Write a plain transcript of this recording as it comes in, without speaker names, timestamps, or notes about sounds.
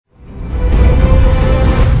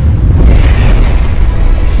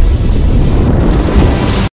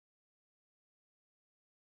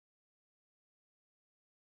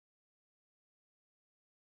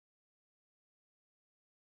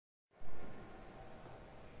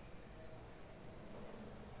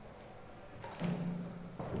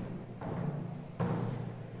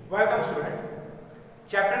Welcome student.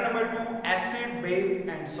 Chapter number 2 acid base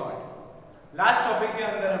and salt. Last topic के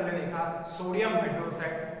अंदर हमने देखा सोडियम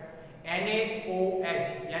हाइड्रोक्साइड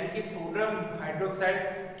NaOH यानी कि सोडियम हाइड्रोक्साइड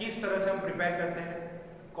किस तरह से हम प्रिपेयर करते हैं।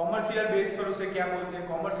 कॉमर्शियल बेस पर उसे क्या बोलते हैं,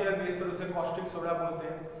 कॉमर्शियल बेस पर उसे कॉस्टिक सोडा बोलते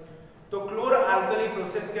हैं। तो क्लोर अल्कली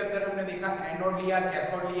प्रोसेस के अंदर हमने देखा एनोड लिया,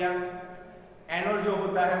 कैथोड लिया। एनोड जो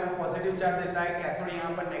होता है वो पॉजिटिव चार्ज देता है, कैथोड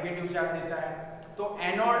यहाँ पर नेगेटिव चार्ज देता है। तो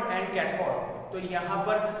एनोड एंड कैथोड, तो यहाँ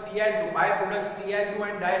पर Cl2 by product Cl2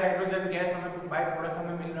 and di hydrogen gas हमें बाय प्रोडक्ट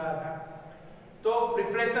हमें मिल रहा था। तो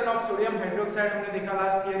प्रिपरेशन ऑफ सोडियम हाइड्रोक्साइड हमने देखा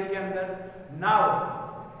लास्ट थियरी के अंदर। Now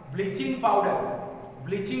bleaching powder,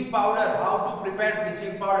 bleaching powder, how to prepare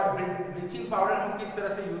bleaching powder. Bleaching powder हम किस तरह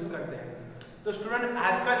से यूज करते हैं। तो स्टूडेंट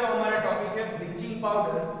आज का जो हमारा टॉपिक है bleaching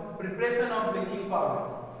powder, preparation of bleaching powder.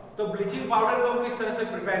 तो ब्लीचिंग पाउडर को हम किस तरह से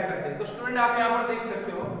प्रिपेयर करते हैं। तो स्टूडेंट आप यहाँ पर देख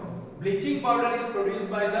सकते हो bleaching powder is produced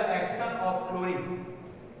by the action of chlorine,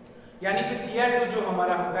 यानी कि Cl2 जो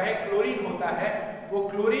हमारा होता है क्लोरीन होता है, वो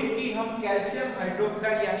क्लोरीन की हम कैल्शियम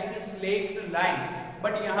हाइड्रोक्साइड यानी कि स्लेक्ट लाइम,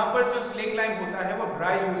 बट यहाँ पर जो स्लेक्ट लाइम होता है वो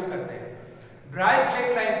ड्राई यूज करते हैं। ड्राई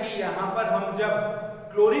स्लेक्ट लाइम की यहाँ पर हम जब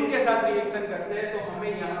क्लोरीन के साथ रिएक्शन करते हैं तो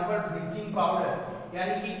हमें यहाँ पर ब्लीचिंग पाउडर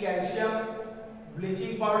यानी कि calcium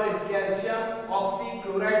bleaching powder calcium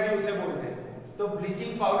oxychloride भी उसे बोलते हैं। तो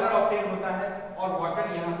ब्लीचिंग पाउडर ऑब्टेन होता है और वाटर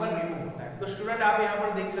यहाँ पर रिमूव होता है। तो स्टूडेंट आप यहाँ पर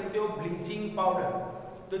देख सकते हो ब्लीचिंग पाउडर।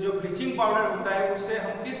 तो जो ब्लीचिंग पाउडर होता है उससे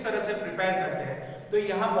हम किस तरह से प्रिपेयर करते हैं। तो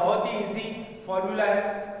यहाँ बहुत ही इजी फॉर्मूला है।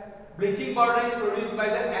 Bleaching powder is produced by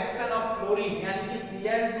the action of chlorine यानी कि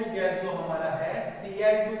Cl2 गैस जो हमारा है,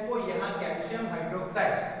 Cl2 को यहाँ कैल्शियम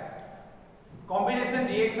हाइड्रोक्साइड कॉम्बिनेशन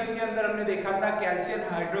रिएक्शन के अंदर हमने देखा था कैल्शियम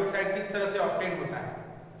हाइड्रोक्साइड किस तरह से ऑब्टेन होता है।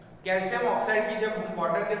 कैल्शियम ऑक्साइड की जब हम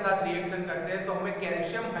वाटर के साथ रिएक्शन करते हैं तो हमें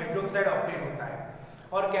कैल्शियम हाइड्रोक्साइड ऑब्टेन होता है।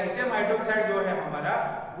 और कैल्शियम हाइड्रोक्साइड जो है हमारा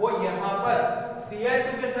वो यहाँ पर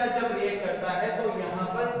Cl2 के साथ जब रिएक्ट करता है तो यहाँ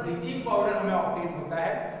पर ब्लीचिंग पाउडर हमें ऑब्टेन होता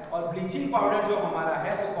है। और ब्लीचिंग पाउडर जो हमारा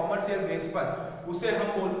है वो कॉमर्शियल बेस पर उसे हम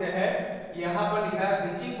बोलते हैं, यहाँ पर लिखा है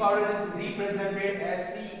bleaching powder is represented as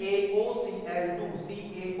CaOCl2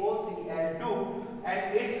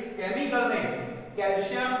 and it's chemical name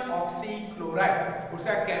calcium oxychloride.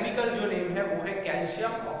 उसका केमिकल जो नेम है वो है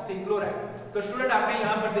कैल्शियम ऑक्सीक्लोराइड। तो स्टूडेंट आपने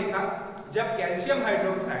यहाँ पर देखा जब कैल्शियम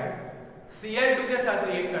हाइड्रोक्साइड Cl2 के साथ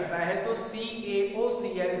रिएक्ट करता है तो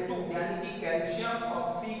CaOCl2 यानी कि कैल्शियम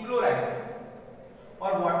ऑक्सीक्लोराइड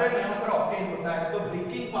और वाटर यहाँ पर ऑब्टेन होता है। तो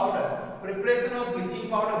bleaching powder, preparation of bleaching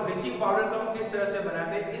powder, bleaching powder को हम किस तरह से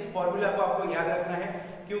बनाते हैं इस फॉर्मूला को आपको याद रखना है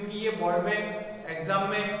क्योंकि ये बोर्ड में एग्जाम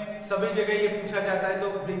में सभी जगह ये पूछा जाता है। तो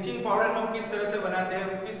ब्लीचिंग पाउडर हम किस तरह से बनाते हैं,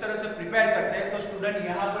 किस तरह से प्रिपेयर करते हैं। तो स्टूडेंट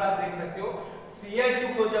यहाँ पर आप देख सकते हो Cl2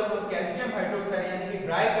 को जब हम कैल्शियम हाइड्रोक्साइड यानी कि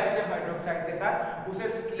ड्राई कैल्शियम हाइड्रोक्साइड के साथ उसे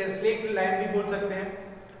स्लेक्ट लाइम भी बोल सकते हैं।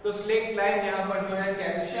 तो स्लेक्ट लाइम यहाँ पर जो है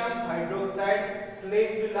कैल्शियम हाइड्रोक्साइड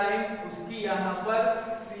स्लेक्ट लाइम, उसकी यहाँ पर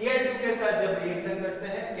Cl2 के साथ जब रिएक्शन करते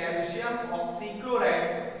हैं कैल्शियम ऑक्सीक्लोराइड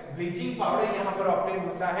ब्लीचिंग पाउडर यहाँ पर ऑब्टेन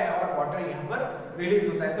होता है और वाटर यहाँ पर रिलीज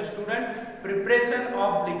होता है। तो student preparation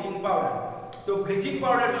of bleaching powder, तो ब्लीचिंग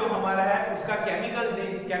पाउडर जो हमारा है उसका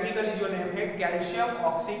केमिकली जो नेम है कैल्शियम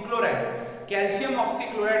ऑक्सीक्लोराइड। कैल्शियम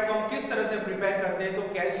ऑक्सीक्लोराइड को हम किस तरह से प्रिपेयर करते हैं। तो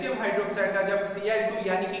कैल्शियम हाइड्रोक्साइड का जब Cl2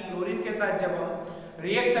 यानी कि क्लोरीन के साथ जब हम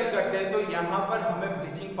रिएक्शन करते हैं तो यहाँ पर हमें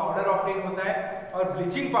ब्लीचिंग पाउडर ऑब्टेन होता है और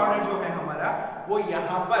ब्लीचिंग पाउडर जो है हमारा वो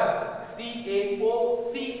यहाँ पर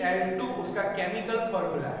CaOCl2 उसका केमिकल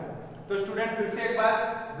फॉर्मूला है। तो स्टूडेंट फिर से एक बार,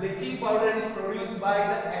 bleaching powder is produced by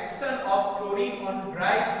the action of chlorine on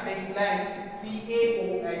dry slaked lime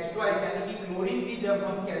CaOH twice, यानी कि क्लोरीन की जब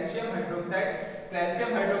हम कैल्शियम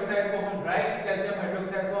हाइड्रोक्साइड को हम ड्राई कैल्शियम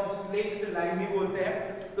हाइड्रोक्साइड को हम स्लेक्ट लाइम भी बोलते हैं।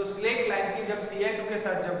 तो स्लेक्ट लाइम की जब Cl2 के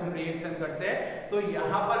साथ जब हम रिएक्शन करते हैं तो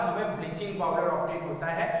यहाँ पर हमें ब्लीचिंग पाउडर ऑब्टेन होता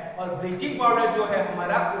है और ब्लीचिंग पाउडर जो है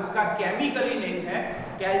हमारा उसका केमिकली नेम है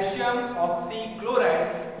कैल्शियम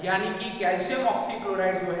ऑक्सीक्लोराइड यानी कि कैल्शियम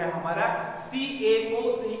ऑक्सीक्लोराइड जो है हमारा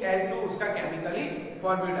CaOCl2 उसका केमिकली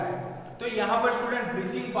फॉर्मूला है। तो यहाँ पर स्टूडेंट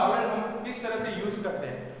ब्लीचिंग पाउडर हम किस तरह से यूज करते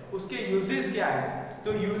हैं, उसके यूजेस क्या है। तो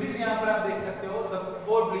यूजेस यहाँ पर आप देख सकते हो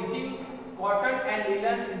for bleaching cotton and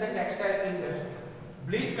linen in the textile industry.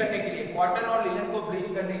 Bleach करने के लिए कॉटन और लिनन को ब्लीच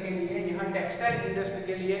करने के लिए यहाँ टेक्सटाइल इंडस्ट्री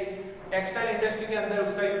के लिए, टेक्सटाइल इंडस्ट्री के अंदर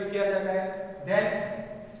उसका यूज किया जाता है। देन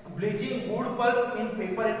ब्लीचिंग वुड पल्प इन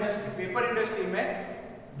पेपर इंडस्ट्री, पेपर इंडस्ट्री में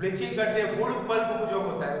ब्लीचिंग करते हैं वुड पल्प जो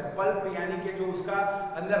होता है, पल्प यानी कि जो उसका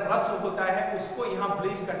अंदर रस होता है उसको यहाँ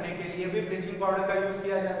ब्लीच करने के लिए भी ब्लीचिंग पाउडर का यूज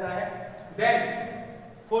किया जाता है। Then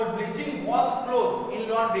for bleaching wash cloth in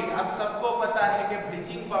laundry, आप सबको पता है कि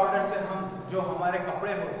ब्लीचिंग पाउडर से हम जो हमारे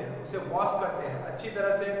कपड़े होते हैं उसे वॉश करते हैं अच्छी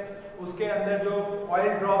तरह से, उसके अंदर जो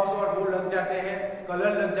ऑयल ड्रॉप्स और वो लग जाते हैं,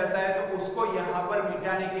 कलर लग जाता है, तो उसको यहाँ पर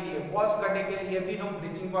मिटाने के लिए, वॉश करने के लिए भी हम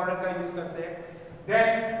ब्लीचिंग पाउडर का यूज करते हैं। Then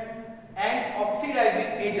and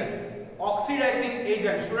oxidising agent, oxidising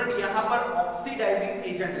agent, student यहाँ पर ऑक्सीडाइजिंग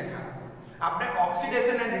एजेंट लिखा, आपने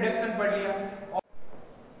ऑक्सीडेशन एंड रिडक्शन पढ़ लिया।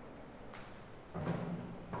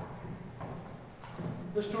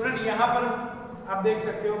 तो स्टूडेंट यहाँ पर आप देख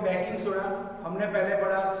सकते हो बेकिंग सोडा हमने पहले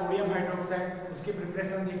पढ़ा, सोडियम हाइड्रोक्साइड उसकी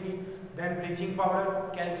प्रिपरेशन देखी, then bleaching powder,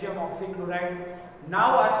 calcium oxychloride.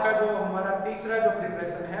 Now आज का जो हमारा तीसरा जो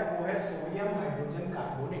प्रिपरेशन है वो है सोडियम हाइड्रोजन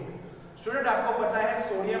कार्बोनेट। स्टूडेंट आपको पता है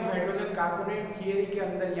सोडियम हाइड्रोजन कार्बोनेट थियरी के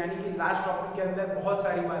अंदर यानी कि लास्ट टॉपिक के अंदर बहुत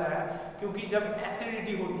सारी बार आया, क्योंकि जब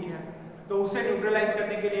एसिडिटी होती है तो उसे न्यूट्रलाइज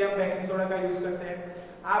करने के लिए हम बेकिंग सोडा का यूज करते हैं।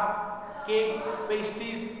 आप केक,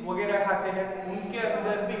 पेस्ट्रीज वगैरह खाते हैं, उनके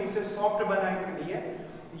अंदर भी उसे सॉफ्ट बनाने के लिए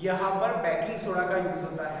यहाँ पर बेकिंग सोडा का यूज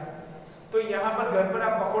होता है। तो यहाँ पर घर पर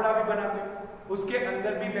आप पकौड़ा भी बनाते हो, उसके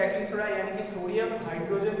अंदर भी बेकिंग सोडा यानी कि सोडियम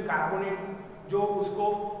हाइड्रोजन कार्बोनेट जो उसको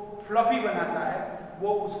फ्लफी बनाता है,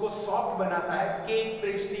 वो उसको सॉफ्ट बनाता है। केक,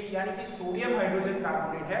 पेस्ट्री यानी कि सोडियम हाइड्रोजन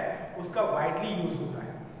कार्बोनेट है, उसका वाइडली यूज होता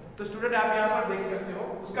है। तो स्टूडेंट आप यहाँ पर देख सकते हो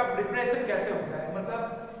उसका प्रिपरेशन कैसे होता है,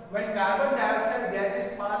 मतलब when carbon dioxide gas is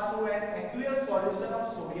passed through an aqueous solution of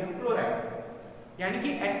sodium chloride, यानी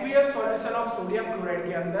कि aqueous solution of sodium chloride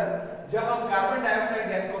के अंदर जब हम कार्बन डाइऑक्साइड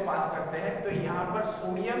गैस को पास करते हैं तो यहाँ पर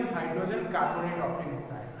सोडियम हाइड्रोजन कार्बोनेट ऑब्टेन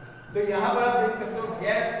होता है। तो यहाँ पर आप देख सकते हो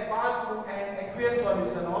gas pass through an aqueous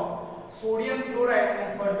solution of sodium chloride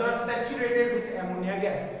and further saturated with ammonia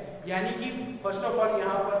gas, यानी कि फर्स्ट ऑफ ऑल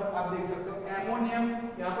यहाँ पर आप देख सकते हो एमोनियम,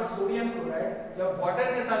 यहाँ पर सोडियम क्लोराइड जब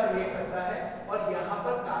वाटर के साथ रिएक्ट करता है और यहाँ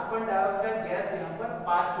पर कार्बन डाइऑक्साइड गैस यहाँ पर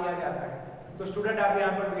पास किया जाता है। तो स्टूडेंट आप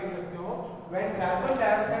यहाँ पर देख सकते हो when carbon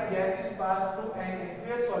dioxide gas is passed through an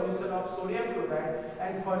aqueous solution of sodium chloride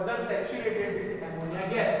and further saturated with ammonia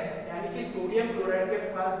gas, यानी कि सोडियम क्लोराइड के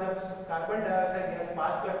पास जब कार्बन डाइऑक्साइड गैस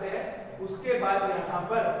पास करते हैं उसके बाद यहाँ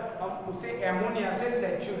पर हम उसे एमोनिया से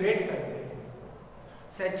सैचुरेट करते हैं।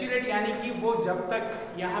 सैचुरेट यानी कि वो जब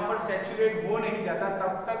तक यहाँ पर सैचुरेट हो नहीं जाता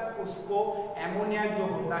तब तक उसको एमोनिया जो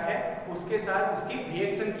होता है उसके साथ उसकी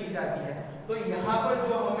रिएक्शन की जाती है। तो यहाँ पर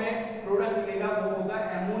जो हमें प्रोडक्ट मिलेगा वो होगा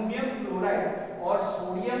एमोनियम क्लोराइड और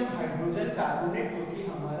सोडियम हाइड्रोजन कार्बोनेट, जो कि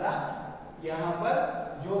हमारा यहाँ पर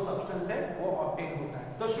जो सब्सटेंस है वो ऑब्टेन होता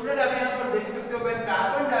है। तो स्टूडेंट आप यहाँ पर देख सकते हो when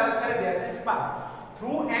carbon dioxide gas is pass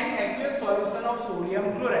through an aqueous solution of sodium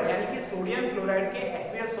chloride, यानी कि सोडियम क्लोराइड के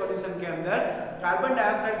एक्वियस सॉल्यूशन के अंदर कार्बन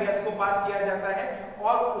डाइऑक्साइड गैस को पास किया जाता है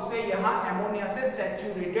और उसे यहाँ एमोनिया से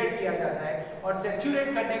सैचुरेटेड किया जाता है। और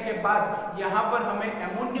सैचुरेट करने के बाद यहाँ पर हमें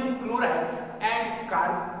ammonium chloride and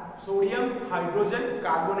sodium hydrogen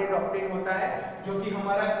carbonate obtain होता है, जो कि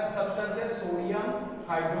हमारा सब्सटेंस है सोडियम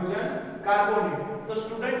हाइड्रोजन कार्बोनेट। तो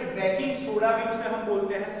स्टूडेंट बेकिंग सोडा भी उसे हम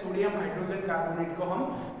बोलते हैं, सोडियम हाइड्रोजन कार्बोनेट को हम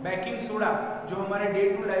बेकिंग सोडा, जो हमारे डे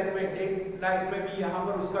लाइफ में भी यहाँ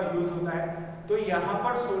पर उसका यूज होता है। तो यहाँ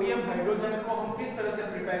पर सोडियम हाइड्रोजन को हम किस तरह से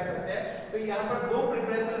प्रिपेयर करते हैं, तो यहाँ पर दो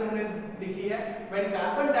प्रिपरेशन हमने लिखी है। When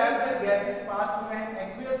carbon dioxide gas is passed through an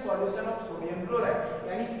aqueous solution of sodium chloride,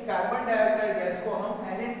 यानी कि कार्बन डाइऑक्साइड गैस को हम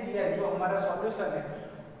NaCl जो हमारा सॉल्यूशन है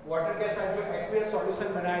वाटर के साथ जो एक्वियस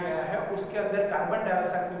सॉल्यूशन बनाया गया है उसके अंदर कार्बन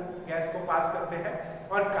डाइऑक्साइड गैस को पास करते हैं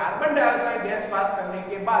और कार्बन डाइऑक्साइड गैस पास करने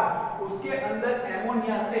के बाद उसके अंदर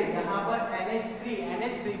एमोनिया से यहाँ पर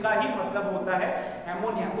NH3 का ही मतलब होता है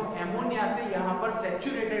एमोनिया। तो एमोनिया से यहाँ पर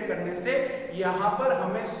सैचुरेटेड करने से यहाँ पर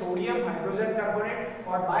हमें सोडियम हाइड्रोजन कार्बोनेट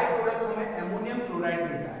और बाय प्रोडक्ट हमें एमोनियम क्लोराइड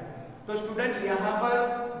मिलता है। तो स्टूडेंट यहाँ पर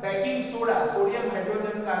baking soda sodium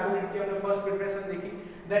hydrogen carbonate की हमने फर्स्ट प्रिपरेशन देखी।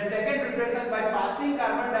 Then second preparation by passing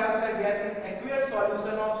carbon dioxide gas in aqueous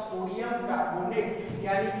solution of sodium carbonate,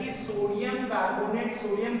 यानी कि सोडियम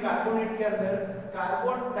कार्बोनेट के अंदर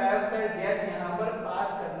कार्बन डाइऑक्साइड गैस यहाँ पर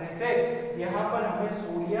पास करने से यहाँ पर हमें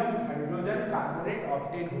सोडियम हाइड्रोजन कार्बोनेट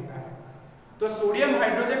ऑब्टेन होता है। तो सोडियम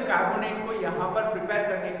हाइड्रोजन कार्बोनेट को यहाँ पर प्रिपेयर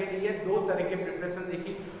करने के लिए दो तरह के प्रिपरेशन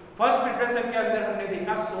देखी। फर्स्ट प्रिपरेशन के अंदर हमने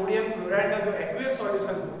देखा सोडियम क्लोराइड का जो एक्वियस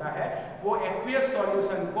सॉल्यूशन होता है वो एक्वियस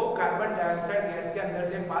सॉल्यूशन को कार्बन डाइऑक्साइड गैस के अंदर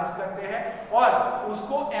से पास करते हैं और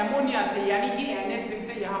उसको एमोनिया से यानी कि Na3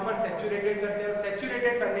 से यहाँ पर सैचुरेटेड करते हैं और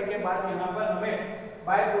सैचुरेटेड करने के बाद यहाँ पर हमें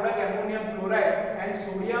by product ammonium chloride and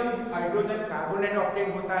sodium hydrogen carbonate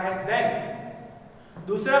obtain होता है। देन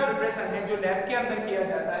दूसरा प्रिपरेशन है जो लैब के अंदर किया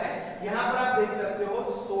जाता है। यहाँ पर आप देख सकते हो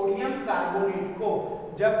सोडियम कार्बोनेट को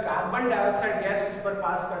जब कार्बन डाइऑक्साइड गैस उस पर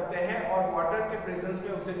पास करते हैं और वाटर के प्रेजेंस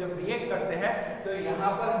में उसे जब रिएक्ट करते हैं तो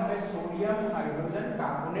यहाँ पर हमें सोडियम हाइड्रोजन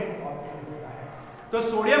कार्बोनेट ऑब्टेन होता है। तो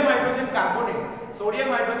सोडियम हाइड्रोजन कार्बोनेट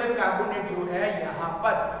जो है यहाँ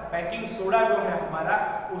पर बेकिंग सोडा जो है हमारा,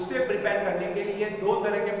 उसे प्रिपेयर करने के लिए दो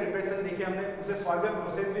तरह के प्रिपरेशन देखे हमने। उसे सॉल्वेंट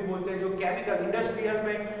प्रोसेस भी बोलते हैं, जो केमिकल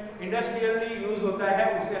इंडस्ट्रियली यूज होता है,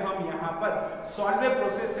 उसे हम यहाँ पर सॉल्वेंट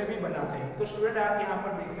प्रोसेस से भी बनाते हैं। तो स्टूडेंट आप यहाँ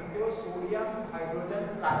पर देख सकते हो सोडियम हाइड्रोजन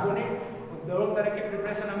कार्बोनेट, दो तरह के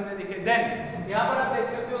प्रिपरेशन हमने देखे। देन यहाँ पर आप देख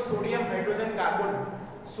सकते हो sodium hydrogen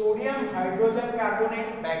carbonate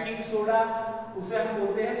baking soda, उसे हम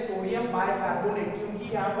बोलते हैं सोडियम बाइकार्बोनेट, क्योंकि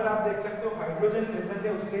यहाँ पर आप देख सकते हो हाइड्रोजन प्रेजेंट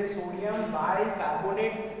है, उसके sodium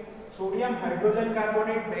bicarbonate, sodium hydrogen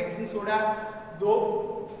carbonate baking soda, दो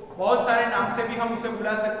बहुत सारे नाम से भी हम उसे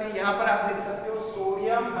बुला सकते हैं। यहाँ पर आप देख सकते हो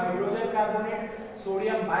sodium hydrogen carbonate,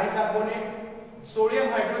 sodium bicarbonate. Sodium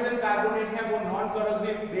hydrogen carbonate है वो नॉन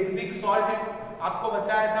करोसिव बेसिक सॉल्ट है, आपको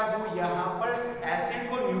बताया था, वो यहाँ पर एसिड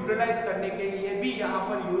को न्यूट्रलाइज करने के लिए भी यहाँ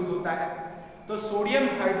पर यूज होता है। तो sodium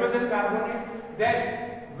hydrogen carbonate, then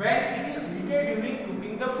when it is heated during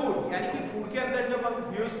cooking the food, यानी कि फूड के अंदर जब हम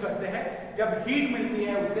यूज करते हैं, जब हीट मिलती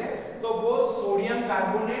है उसे, तो वो sodium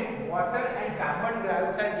carbonate water and carbon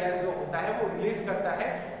dioxide gas जो होता है वो रिलीज करता है।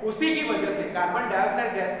 उसी की वजह से, कार्बन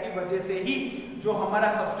डाइऑक्साइड गैस की वजह से ही जो हमारा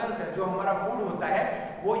सब्सटेंस है, जो हमारा फूड होता है,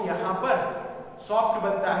 वो यहाँ पर सॉफ्ट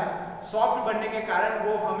बनता है। सॉफ्ट बनने के कारण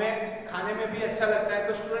वो हमें खाने में भी अच्छा लगता है।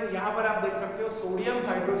 तो स्टूडेंट यहाँ पर आप देख सकते हो सोडियम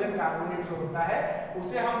हाइड्रोजन कार्बोनेट जो होता है,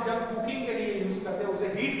 उसे हम जब कुकिंग के लिए यूज करते हैं, उसे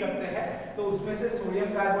हीट करते हैं, तो उसमें से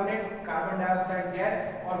sodium carbonate, carbon dioxide gas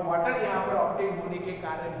और वाटर यहाँ पर ऑब्टेन होने के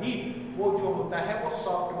कारण ही वो जो होता है वो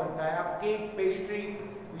सॉफ्ट बनता है। आप केक, पेस्ट्री,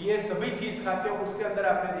 ये सभी चीज खाते हो, उसके अंदर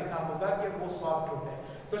आपने देखा होगा कि वो सॉफ्ट होता है।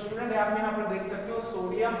 तो स्टूडेंट आप यहाँ पर देख सकते हो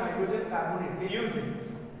सोडियम हाइड्रोजन कार्बोनेट के यूज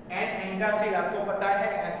एंड एंटासिड, आपको पता है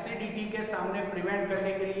एसिडिटी के सामने प्रिवेंट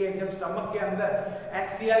करने के लिए, जब स्टमक के अंदर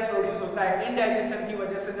HCl प्रोड्यूस होता है, इनडाइजेशन की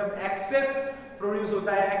वजह से जब एक्सेस प्रोड्यूस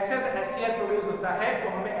होता है, एक्सेस HCl प्रोड्यूस होता है, तो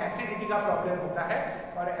हमें एसिडिटी का प्रॉब्लम होता है।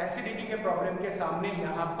 और एसिडिटी के प्रॉब्लम के सामने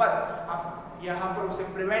यहाँ पर उसे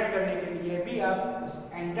प्रिवेंट करने के लिए भी आप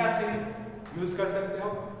एंटासिड यूज कर सकते हो।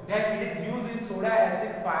 Then it is used in soda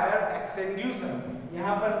acid fire extinguisher,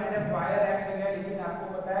 यहाँ पर मैंने फायर एक्स लिया, लेकिन आपको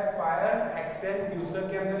पता है फायर एक्सटिंग्विशर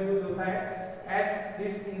के अंदर यूज होता है as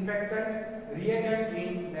disinfectant reagent in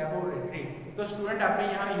laboratory. तो स्टूडेंट आपने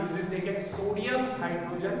यहाँ यूजेस देखे सोडियम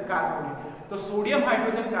हाइड्रोजन कार्बोनेट। तो सोडियम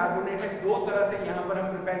हाइड्रोजन कार्बोनेट है, दो तरह से यहाँ पर हम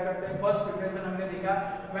प्रिपेयर करते हैं। फर्स्ट प्रिपरेशन हमने देखा,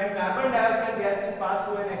 when carbon dioxide gas is pass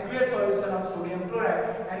through an aqueous solution of sodium chloride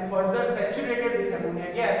and further saturated with ammonia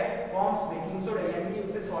gas forms baking soda, यानी कि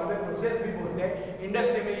उसे सॉल्वेंट प्रोसेस भी बोलते हैं,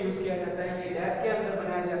 इंडस्ट्री में यूज किया जाता है, ये लैब के अंदर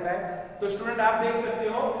बनाया जाता है। तो स्टूडेंट आप देख सकते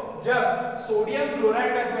हो, जब सोडियम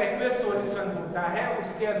क्लोराइड का जो एक्वियस सॉल्यूशन होता है,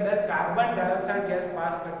 उसके अंदर कार्बन डाइऑक्साइड गैस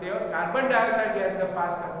पास करते हैं, और कार्बन डाइऑक्साइड गैस जब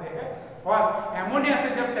पास करते हैं और एमोनिया से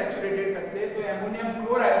जब सैचुरेटेड करते हैं, तो ammonium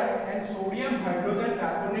chloride and sodium hydrogen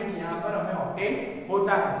carbonate यहाँ पर हमें ऑब्टेन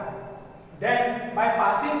होता है। Then by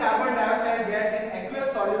passing carbon dioxide gas in aqueous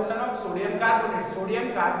solution of sodium carbonate, sodium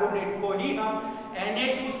carbonate को ही हम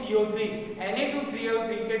Na2CO3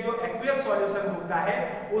 के जो एक्वियस सॉल्यूशन होता है,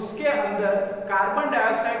 उसके अंदर कार्बन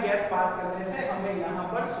डाइऑक्साइड गैस पास करने से हमें यहाँ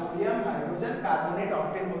पर सोडियम हाइड्रोजन कार्बोनेट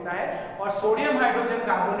ऑब्टेन होता है। और सोडियम हाइड्रोजन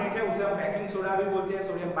कार्बोनेट है, उसे हम बेकिंग सोडा भी बोलते हैं,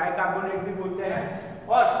 सोडियम बाइकार्बोनेट भी बोलते हैं,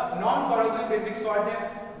 और नॉन करोसिव बेसिक सॉल्ट है।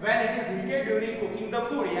 When it is heated during cooking the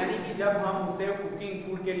food, यानी कि जब हम उसे कुकिंग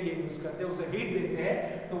फूड के लिए यूज करते हैं, उसे हीट देते हैं,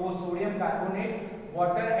 तो वो sodium carbonate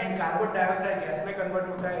water and carbon dioxide gas में कन्वर्ट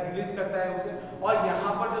होता है, रिलीज करता है उसे, और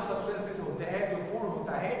यहाँ पर जो सब्सटेंसेस होते हैं, जो फूड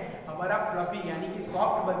होता है हमारा फ्लफी यानी कि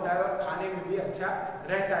सॉफ्ट बनता है और खाने में भी अच्छा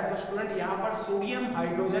रहता है। तो स्टूडेंट यहाँ पर sodium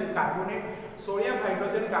hydrogen carbonate, sodium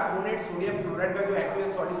chloride का जो एक्वियस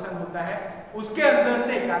सॉल्यूशन होता है, उसके अंदर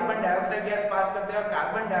से कार्बन डाइऑक्साइड गैस पास करते हैं, और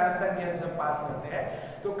कार्बन डाइऑक्साइड गैस जब पास करते हैं,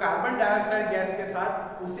 तो कार्बन डाइऑक्साइड गैस के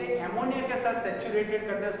साथ उसे एमोनिया के साथ सैचुरेटेड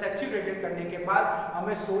करते हैं। सैचुरेटेड करने के बाद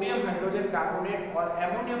हमें सोडियम हाइड्रोजन कार्बोनेट और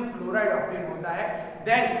एमोनियम क्लोराइड ऑब्टेन होता है।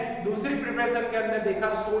 देन दूसरी प्रिपरेशन के अंदर देखा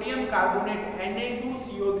सोडियम कार्बोनेट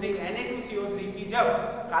Na2CO3 की जब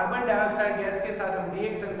कार्बन डाइऑक्साइड गैस के साथ हम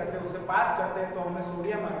रिएक्शन करते हैं, उसे पास करते हैं, तो हमें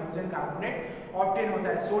सोडियम हाइड्रोजन कार्बोनेट ऑब्टेन होता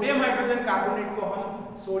है। सोडियम हाइड्रोजन कार्बोनेट को हम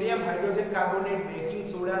sodium hydrogen carbonate, baking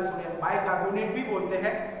soda, sodium bicarbonate भी बोलते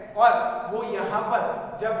हैं। और वो यहाँ पर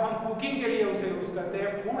जब हम कुकिंग के लिए उसे यूज करते हैं,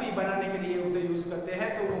 फूड बनाने के लिए उसे यूज करते हैं,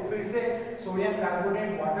 तो वो फिर से सोडियम कार्बोनेट,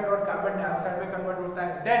 वाटर और कार्बन डाइऑक्साइड में कन्वर्ट होता है।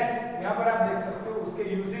 देन यहाँ पर आप देख सकते हो उसके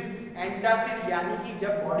यूजेस एंटासिड, यानी कि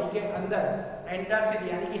जब बॉडी के अंदर एंटासिड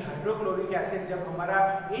यानी कि हाइड्रोक्लोरिक एसिड, जब हमारा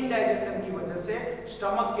इनडाइजेशन की वजह से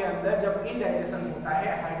स्टमक के अंदर जब इनडाइजेशन होता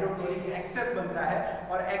है, हाइड्रोक्लोरिक एक्सेस बनता है,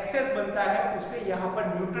 और एक्सेस बनता है, उसे यहाँ पर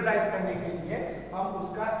न्यूट्रलाइज करने के लिए हम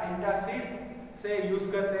उसका एंटासिड से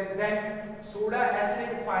यूज करते हैं। Then soda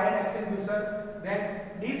acid fire extinguisher, then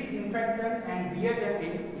disinfectant and reagent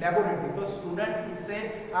in laboratory. तो स्टूडेंट इससे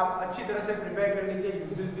आप अच्छी तरह से प्रिपेयर कर लीजिए,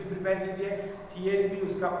 यूजेस भी प्रिपेयर कीजिए, थियरी भी,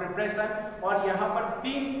 उसका प्रिपरेशन। और यहाँ पर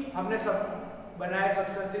 3 हमने सब बनाए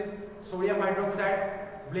substances, sodium hydroxide,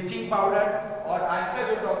 bleaching powder और आज का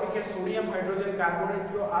जो टॉपिक है सोडियम हाइड्रोजन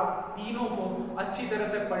कार्बोनेट। जो आप तीनों को अच्छी तरह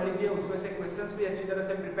से पढ़ लीजिए, उसमें से क्वेश्चंस भी अच्छी तरह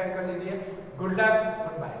से प्रिपेयर कर लीजिए। Good luck,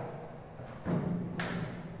 good bye.